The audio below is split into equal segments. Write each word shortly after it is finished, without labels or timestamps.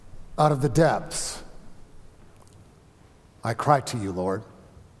Out of the depths, I cry to you, Lord.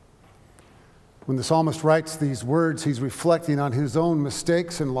 When the psalmist writes these words, he's reflecting on his own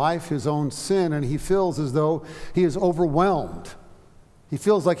mistakes in life, his own sin, and he feels as though he is overwhelmed. He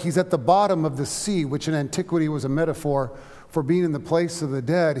feels like he's at the bottom of the sea, which in antiquity was a metaphor for being in the place of the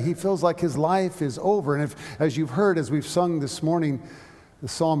dead. He feels like his life is over. And as you've heard, as we've sung this morning, the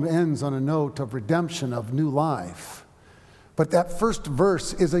psalm ends on a note of redemption, of new life. But that first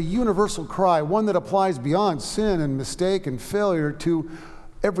verse is a universal cry, one that applies beyond sin and mistake and failure to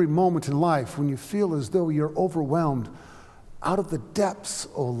every moment in life when you feel as though you're overwhelmed. Out of the depths,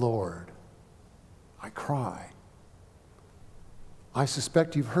 O Lord, I cry. I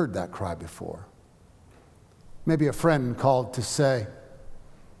suspect you've heard that cry before. Maybe a friend called to say,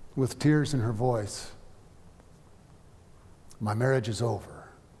 with tears in her voice, my marriage is over.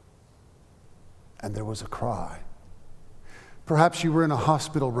 And there was a cry. Perhaps you were in a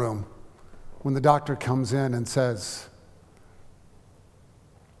hospital room when the doctor comes in and says,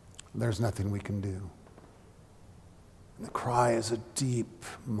 there's nothing we can do. And the cry is a deep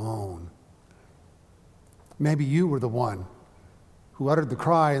moan. Maybe you were the one who uttered the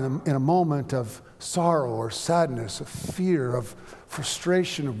cry in a moment of sorrow or sadness, of fear, of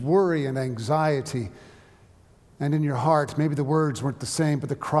frustration, of worry and anxiety. And in your heart, maybe the words weren't the same, but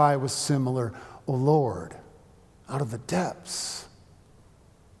the cry was similar. O Lord, out of the depths,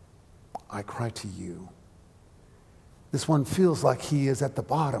 I cry to you. This one feels like he is at the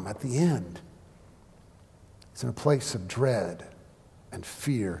bottom, at the end. He's in a place of dread and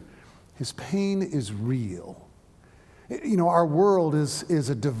fear. His pain is real. You know, our world is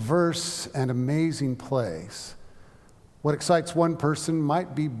a diverse and amazing place. What excites one person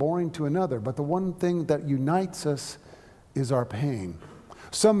might be boring to another, but the one thing that unites us is our pain.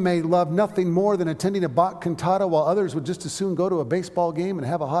 Some may love nothing more than attending a Bach cantata, while others would just as soon go to a baseball game and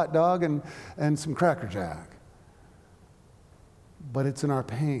have a hot dog and some Cracker Jack. But it's in our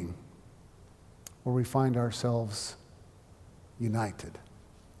pain where we find ourselves united.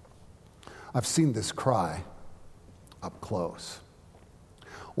 I've seen this cry up close.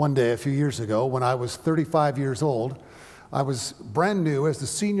 One day, a few years ago, when I was 35 years old, I was brand new as the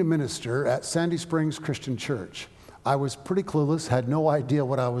senior minister at Sandy Springs Christian Church. I was pretty clueless, had no idea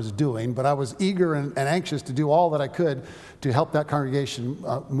what I was doing, but I was eager and anxious to do all that I could to help that congregation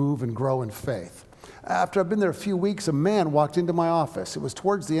move and grow in faith. After I'd been there a few weeks, a man walked into my office. It was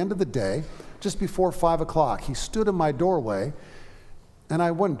towards the end of the day, just before 5 o'clock. He stood in my doorway, and I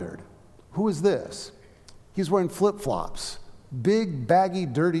wondered, who is this? He's wearing flip-flops, big, baggy,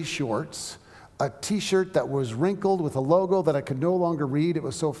 dirty shorts, a T-shirt that was wrinkled with a logo that I could no longer read. It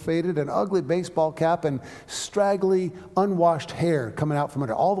was so faded, an ugly baseball cap, and straggly, unwashed hair coming out from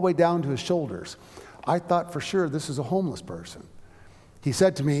under, all the way down to his shoulders. I thought for sure this is a homeless person. He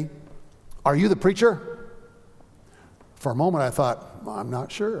said to me, "Are you the preacher?" For a moment, I thought, I'm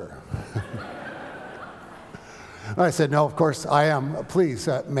not sure. I said, "No, of course I am. Please,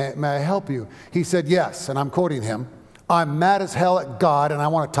 may I help you?" He said, "Yes," and I'm quoting him, "I'm mad as hell at God, and I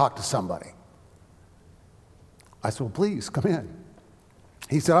want to talk to somebody." I said, "Well, please, come in."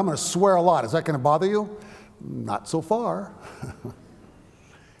 He said, "I'm going to swear a lot. Is that going to bother you?" "Not so far."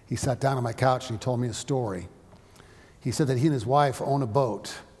 He sat down on my couch, and he told me a story. He said that he and his wife own a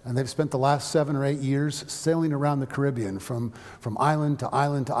boat, and they've spent the last 7 or 8 years sailing around the Caribbean from island to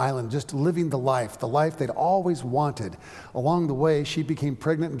island to island, just living the life they'd always wanted. Along the way, she became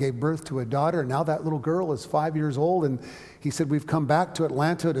pregnant and gave birth to a daughter, and now that little girl is 5 years old. And he said, we've come back to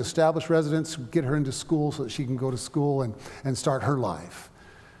Atlanta to establish residence, get her into school so that she can go to school and start her life.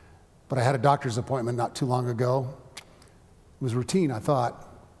 But I had a doctor's appointment not too long ago. It was routine, I thought,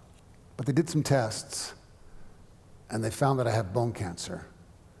 but they did some tests, and they found that I have bone cancer.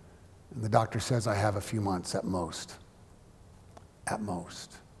 And the doctor says I have a few months at most. At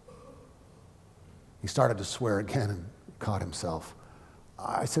most. He started to swear again and caught himself.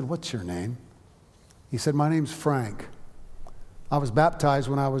 I said, "What's your name?" He said, "My name's Frank. I was baptized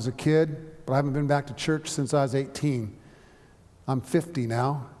when I was a kid, but I haven't been back to church since I was 18. I'm 50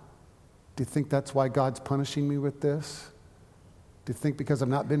 now. Do you think that's why God's punishing me with this? Do you think because I've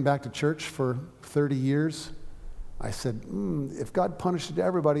not been back to church for 30 years? I said, if God punished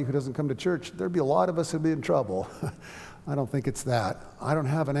everybody who doesn't come to church, there'd be a lot of us who'd be in trouble. I don't think it's that. I don't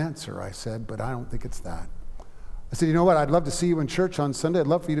have an answer, I said, but I don't think it's that. I said, you know what? I'd love to see you in church on Sunday. I'd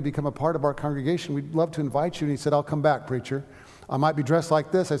love for you to become a part of our congregation. We'd love to invite you. And he said, I'll come back, preacher. I might be dressed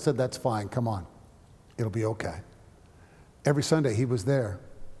like this. I said, that's fine. Come on. It'll be okay. Every Sunday he was there.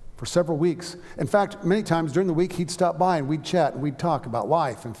 for several weeks. In fact, many times during the week, he'd stop by and we'd chat and we'd talk about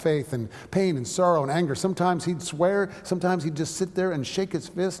life and faith and pain and sorrow and anger. Sometimes he'd swear. Sometimes he'd just sit there and shake his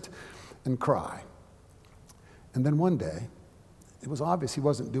fist and cry. And then one day, it was obvious he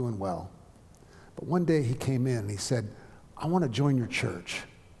wasn't doing well. But one day he came in and he said, I want to join your church.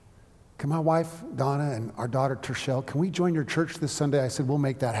 Can my wife, Donna, and our daughter, Tershelle, can we join your church this Sunday? I said, we'll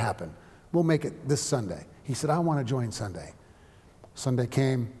make that happen. We'll make it this Sunday. He said, I want to join Sunday. Sunday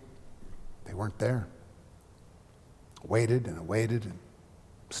came. They weren't there. Waited and waited, and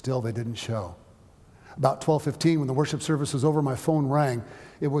still they didn't show. About 12:15, when the worship service was over, my phone rang.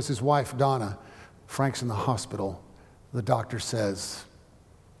 It was his wife, Donna. Frank's in the hospital. The doctor says,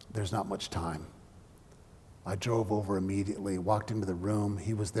 there's not much time. I drove over immediately, walked into the room.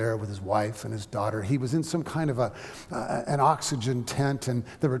 He was there with his wife and his daughter. He was in some kind of an oxygen tent, and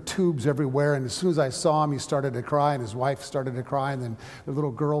there were tubes everywhere. And as soon as I saw him, he started to cry, and his wife started to cry, and then the little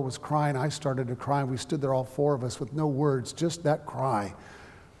girl was crying. I started to cry, and we stood there, all four of us, with no words, just that cry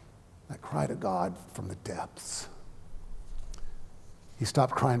to God from the depths. He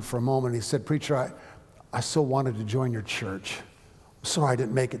stopped crying for a moment. He said, Preacher, I so wanted to join your church. I'm sorry I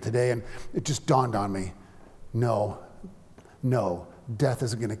didn't make it today. And it just dawned on me. No, death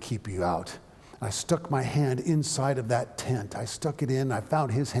isn't going to keep you out. I stuck my hand inside of that tent. I stuck it in. I found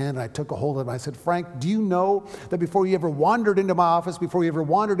his hand, and I took a hold of it. I said, Frank, do you know that before you ever wandered into my office, before you ever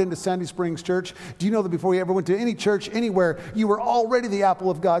wandered into Sandy Springs Church, do you know that before you ever went to any church anywhere, you were already the apple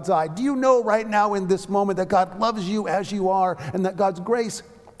of God's eye? Do you know right now in this moment that God loves you as you are, and that God's grace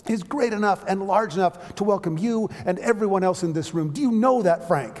is great enough and large enough to welcome you and everyone else in this room? Do you know that,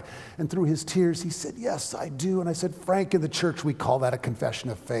 Frank? And through his tears, he said, yes, I do. And I said, Frank, in the church, we call that a confession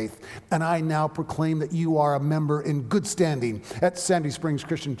of faith. And I now proclaim that you are a member in good standing at Sandy Springs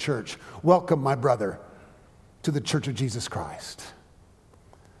Christian Church. Welcome, my brother, to the Church of Jesus Christ.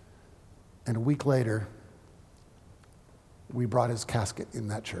 And a week later, we brought his casket in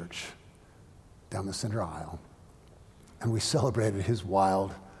that church down the center aisle. And we celebrated his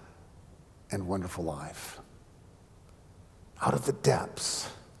wild and wonderful life. Out of the depths.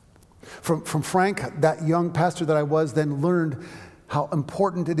 From Frank, that young pastor that I was, then learned how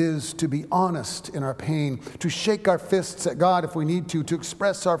important it is to be honest in our pain, to shake our fists at God if we need to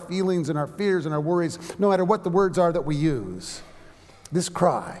express our feelings and our fears and our worries, no matter what the words are that we use. This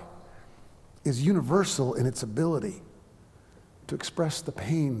cry is universal in its ability to express the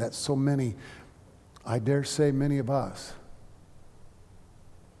pain that so many, I dare say many of us,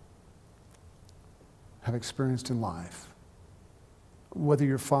 have experienced in life. Whether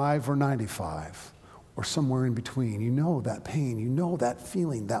you're 5 or 95 or somewhere in between, you know that pain, you know that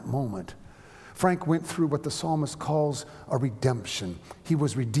feeling, that moment. Frank went through what the psalmist calls a redemption. He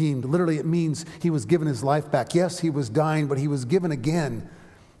was redeemed. Literally, it means he was given his life back. Yes, he was dying, but he was given again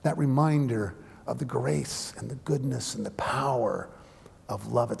that reminder of the grace and the goodness and the power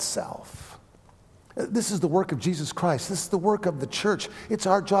of love itself. This is the work of Jesus Christ. This is the work of the church. It's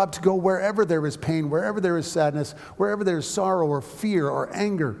our job to go wherever there is pain, wherever there is sadness, wherever there is sorrow or fear or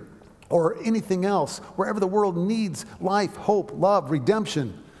anger or anything else, wherever the world needs life, hope, love,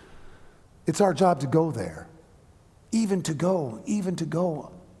 redemption. It's our job to go there, even to go into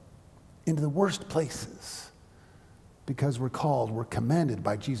the worst places, because we're commanded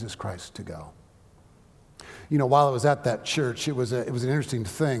by Jesus Christ to go. You know, while I was at that church, it was an interesting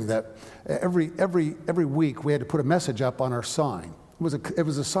thing that every week we had to put a message up on our sign. It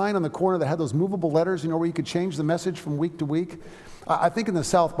was a sign on the corner that had those movable letters, where you could change the message from week to week. I think in the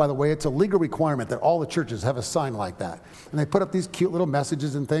South, by the way, it's a legal requirement that all the churches have a sign like that. And they put up these cute little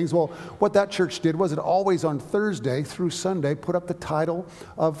messages and things. Well, what that church did was it always on Thursday through Sunday put up the title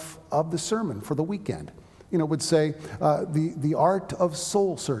of the sermon for the weekend. It would say, the art of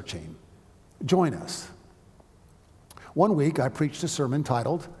soul searching. Join us. One week, I preached a sermon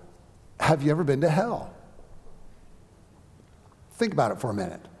titled, Have You Ever Been to Hell? Think about it for a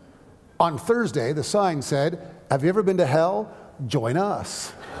minute. On Thursday, the sign said, Have you ever been to hell? Join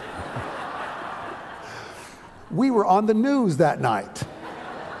us. We were on the news that night.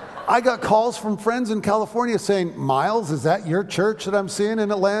 I got calls from friends in California saying, Miles, is that your church that I'm seeing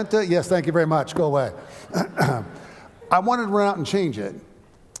in Atlanta? Yes, thank you very much. Go away. I wanted to run out and change it.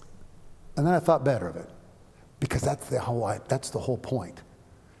 And then I thought better of it. Because that's the whole point.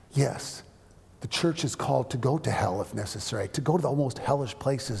 Yes, the church is called to go to hell if necessary, to go to the most hellish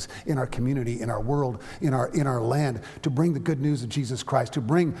places in our community, in our world, in our land, to bring the good news of Jesus Christ, to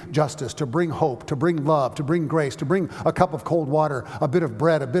bring justice, to bring hope, to bring love, to bring grace, to bring a cup of cold water, a bit of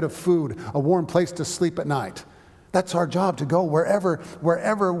bread, a bit of food, a warm place to sleep at night. That's our job, to go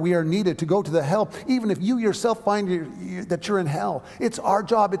wherever we are needed, to go to the hell. Even if you yourself find that you're in hell, it's our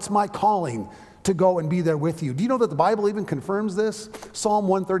job, it's my calling to go and be there with you. Do you know that the Bible even confirms this? Psalm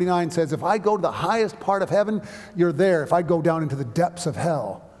 139 says, if I go to the highest part of heaven, you're there. If I go down into the depths of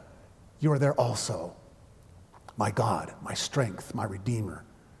hell, you are there also. My God, my strength, my Redeemer.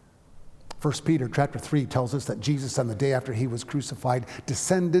 1 Peter chapter 3 tells us that Jesus, on the day after he was crucified,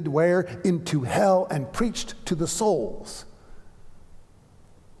 descended where? Into hell, and preached to the souls.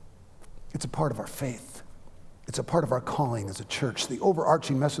 It's a part of our faith. It's a part of our calling as a church. The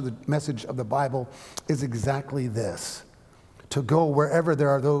overarching message of the Bible is exactly this: to go wherever there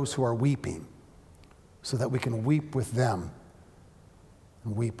are those who are weeping, so that we can weep with them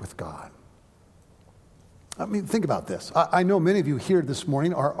and weep with God. I mean, think about this. I know many of you here this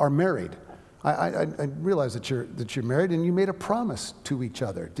morning are married. I realize that you're married, and you made a promise to each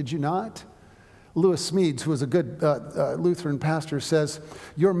other. Did you not? Lewis Smedes, who is a good Lutheran pastor, says,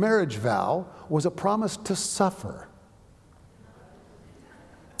 your marriage vow was a promise to suffer.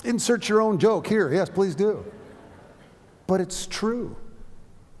 Insert your own joke here. Yes, please do. But it's true.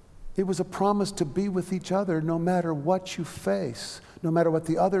 It was a promise to be with each other no matter what you face, no matter what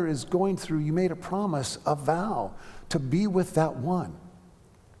the other is going through. You made a promise, a vow, to be with that one.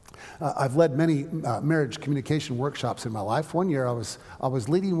 I've led many marriage communication workshops in my life. One year I was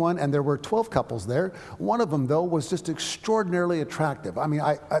leading one, and there were 12 couples there. One of them, though, was just extraordinarily attractive. I mean,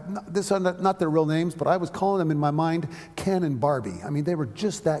 this are not their real names, but I was calling them in my mind Ken and Barbie. I mean, they were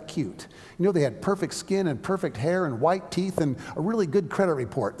just that cute. You know, they had perfect skin and perfect hair and white teeth and a really good credit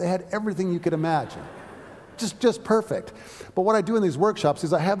report. They had everything you could imagine. Just perfect. But what I do in these workshops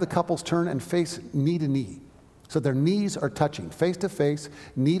is I have the couples turn and face knee to knee. So their knees are touching, face to face,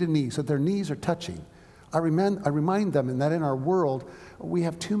 knee to knee, so their knees are touching. I remind them that in our world, we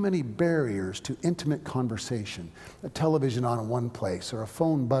have too many barriers to intimate conversation. A television on in one place or a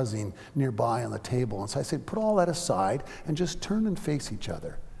phone buzzing nearby on the table. And so I said, put all that aside and just turn and face each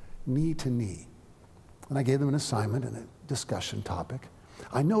other, knee to knee. And I gave them an assignment and a discussion topic.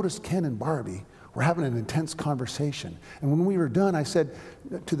 I noticed Ken and Barbie were having an intense conversation. And when we were done, I said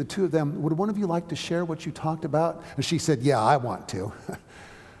to the two of them, would one of you like to share what you talked about? And she said, yeah, I want to.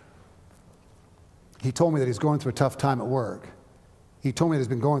 He told me that he's going through a tough time at work. He told me that he's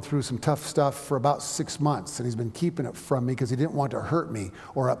been going through some tough stuff for about 6 months, and he's been keeping it from me because he didn't want to hurt me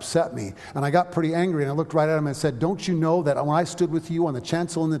or upset me. And I got pretty angry, and I looked right at him and said, don't you know that when I stood with you on the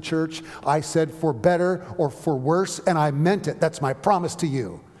chancel in the church, I said for better or for worse, and I meant it. That's my promise to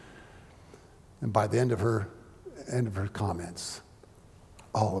you. And by the end of her comments,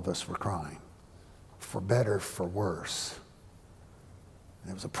 all of us were crying. For better, for worse. And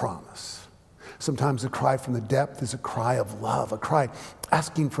it was a promise. Sometimes the cry from the depth is a cry of love, a cry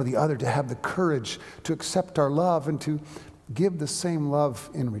asking for the other to have the courage to accept our love and to give the same love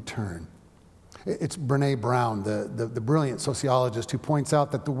in return. It's Brené Brown, the brilliant sociologist, who points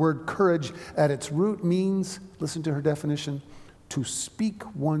out that the word courage at its root means, listen to her definition, to speak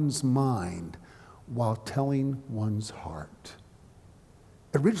one's mind while telling one's heart.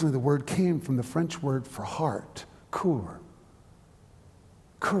 Originally, the word came from the French word for heart, coeur.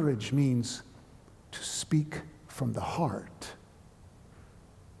 Courage means to speak from the heart,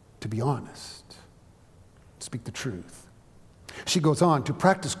 to be honest, speak the truth. She goes on, to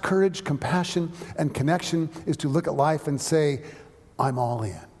practice courage, compassion, and connection is to look at life and say, I'm all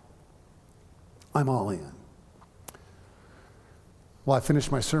in. I'm all in. Well, I finished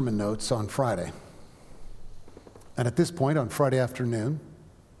my sermon notes on Friday. And at this point, on Friday afternoon,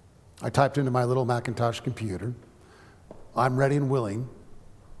 I typed into my little Macintosh computer, I'm ready and willing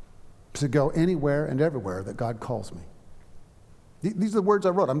to go anywhere and everywhere that God calls me. These are the words I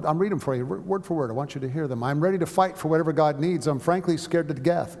wrote. I'm reading them for you, word for word. I want you to hear them. I'm ready to fight for whatever God needs. I'm frankly scared to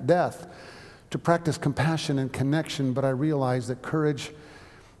death to practice compassion and connection, but I realize that courage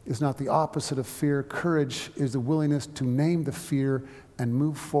is not the opposite of fear. Courage is the willingness to name the fear and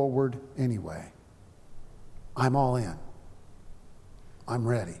move forward anyway. I'm all in. I'm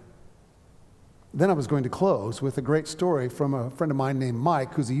ready. Then I was going to close with a great story from a friend of mine named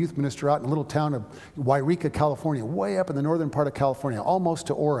Mike, who's a youth minister out in a little town of Wairika, California, way up in the northern part of California, almost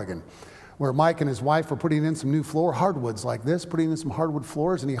to Oregon, where Mike and his wife were putting in some new hardwoods like this, putting in some hardwood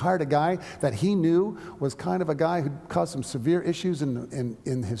floors, and he hired a guy that he knew was kind of a guy who'd caused some severe issues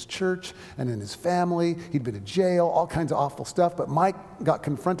in his church and in his family. He'd been to jail, all kinds of awful stuff, but Mike got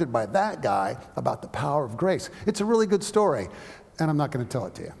confronted by that guy about the power of grace. It's a really good story, and I'm not going to tell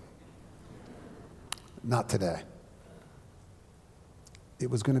it to you. Not today. It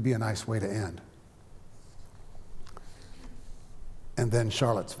was going to be a nice way to end. And then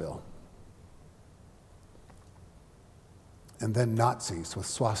Charlottesville. and then Nazis with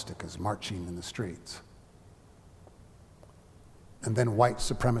swastikas marching in the streets, and then white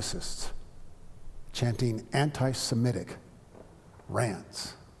supremacists chanting anti-Semitic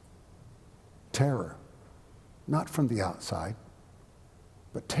rants. Terror, not from the outside,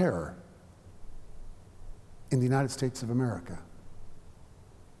 but terror in the United States of America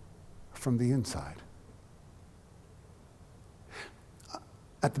from the inside.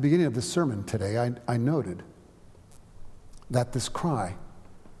 At the beginning of this sermon today, I noted that this cry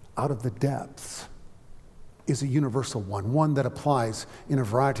out of the depths is a universal one that applies in a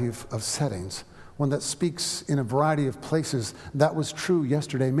variety of settings, one that speaks in a variety of places. That was true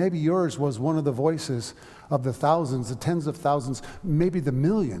yesterday. Maybe yours was one of the voices of the thousands, the tens of thousands, maybe the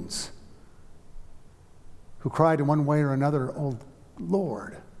millions who cried in one way or another, "Oh,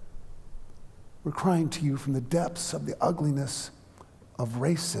 Lord, we're crying to you from the depths of the ugliness of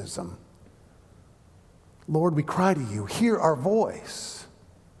racism. Lord, we cry to you. Hear our voice."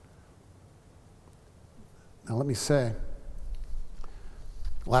 Now let me say,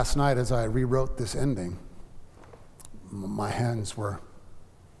 last night as I rewrote this ending, my hands were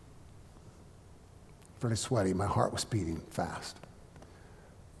fairly sweaty. My heart was beating fast.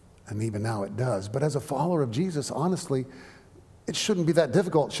 And even now it does. But as a follower of Jesus, honestly, it shouldn't be that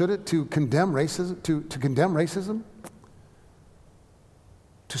difficult, should it, to condemn racism, to condemn racism?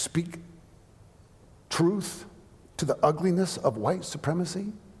 To speak truth to the ugliness of white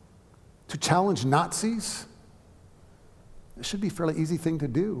supremacy? To challenge Nazis? It should be a fairly easy thing to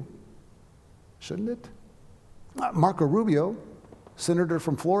do, shouldn't it? Marco Rubio, senator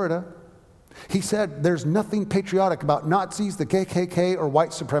from Florida, he said there's nothing patriotic about Nazis, the KKK, or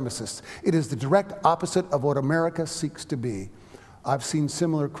white supremacists. It is the direct opposite of what America seeks to be. I've seen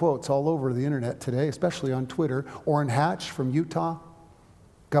similar quotes all over the internet today, especially on Twitter. Orrin Hatch from Utah,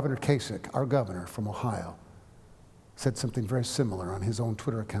 Governor Kasich, our governor from Ohio, said something very similar on his own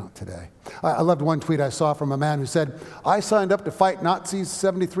Twitter account today. I loved one tweet I saw from a man who said, "I signed up to fight Nazis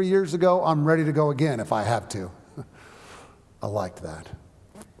 73 years ago. I'm ready to go again if I have to." I liked that.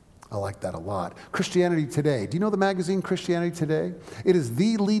 I like that a lot. Christianity Today. Do you know the magazine Christianity Today? It is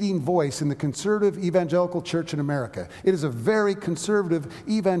the leading voice in the conservative evangelical church in America. It is a very conservative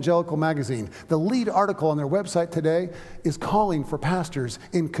evangelical magazine. The lead article on their website today is calling for pastors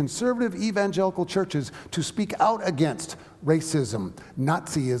in conservative evangelical churches to speak out against racism,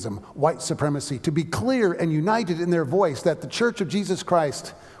 Nazism, white supremacy, to be clear and united in their voice that the Church of Jesus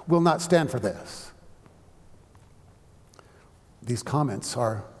Christ will not stand for this. These comments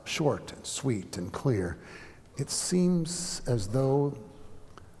are short and sweet and clear. It seems as though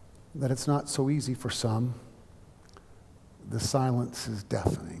that it's not so easy for some. The silence is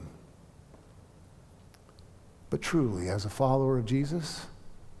deafening. But truly, as a follower of Jesus,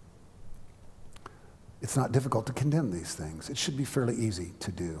 it's not difficult to condemn these things. It should be fairly easy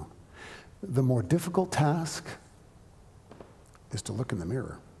to do. The more difficult task is to look in the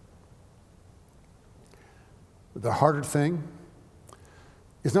mirror. The harder thing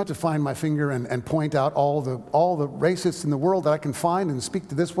is not to find my finger and point out all the racists in the world that I can find and speak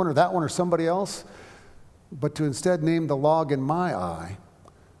to this one or that one or somebody else, but to instead name the log in my eye,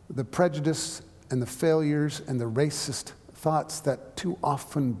 the prejudice and the failures and the racist thoughts that too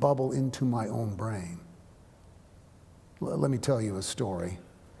often bubble into my own brain. Let me tell you a story.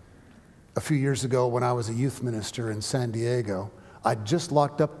 A few years ago when I was a youth minister in San Diego, I'd just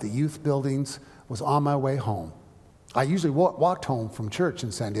locked up the youth buildings, was on my way home. I usually walked home from church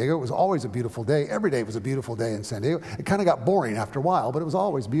in San Diego. It was always a beautiful day. Every day was a beautiful day in San Diego. It kind of got boring after a while, but it was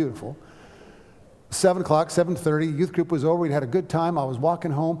always beautiful. 7 o'clock, 7:30, youth group was over. We'd had a good time. I was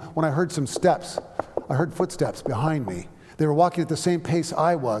walking home when I heard some steps. I heard footsteps behind me. They were walking at the same pace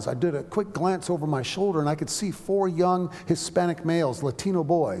I was. I did a quick glance over my shoulder, and I could see 4 young Hispanic males, Latino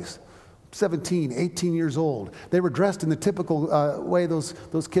boys, 17, 18 years old. They were dressed in the typical way those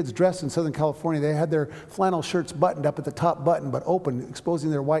kids dressed in Southern California. They had their flannel shirts buttoned up at the top button, but open, exposing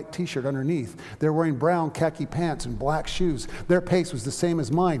their white t-shirt underneath. They're wearing brown khaki pants and black shoes. Their pace was the same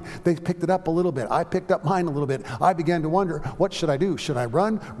as mine. They picked it up a little bit. I picked up mine a little bit. I began to wonder, what should I do? Should I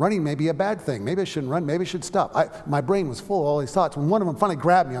run? Running may be a bad thing. Maybe I shouldn't run. Maybe I should stop. My brain was full of all these thoughts when one of them finally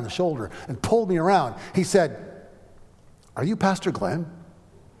grabbed me on the shoulder and pulled me around. He said, "Are you Pastor Glenn?"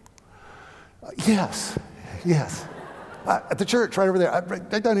 Yes. At the church right over there,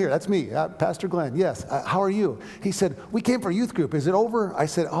 right down here, that's me, Pastor Glenn, yes. How are you? He said, "We came for youth group. Is it over?" I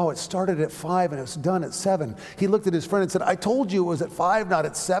said, "Oh, it started at 5 and it's done at 7. He looked at his friend and said, "I told you it was at 5, not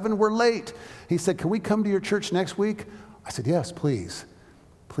at 7. We're late." He said, "Can we come to your church next week?" I said, "Yes, please.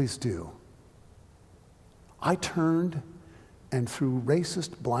 Please do." I turned and through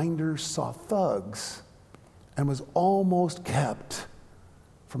racist blinders saw thugs and was almost kept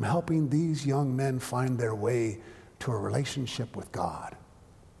from helping these young men find their way to a relationship with God.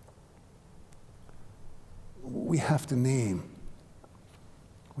 We have to name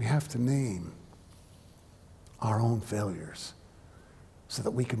our own failures so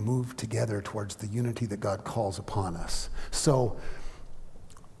that we can move together towards the unity that God calls upon us. So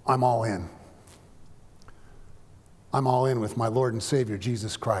I'm all in. I'm all in with my Lord and Savior,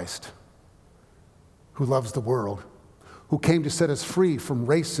 Jesus Christ, who loves the world, who came to set us free from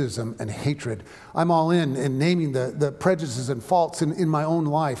racism and hatred. I'm all in naming the prejudices and faults in my own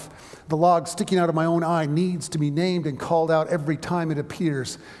life. The log sticking out of my own eye needs to be named and called out every time it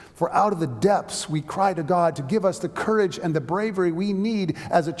appears. For out of the depths we cry to God to give us the courage and the bravery we need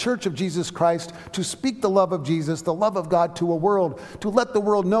as a church of Jesus Christ to speak the love of Jesus, the love of God to a world, to let the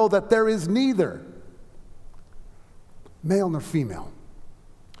world know that there is neither male nor female,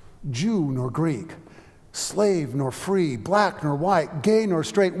 Jew nor Greek, slave nor free, black nor white, gay nor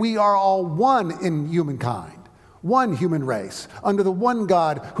straight. We are all one in humankind, one human race, under the one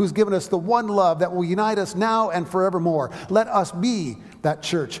God who's given us the one love that will unite us now and forevermore. Let us be that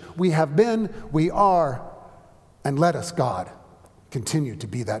church. We have been, we are, and let us, God, continue to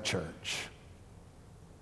be that church.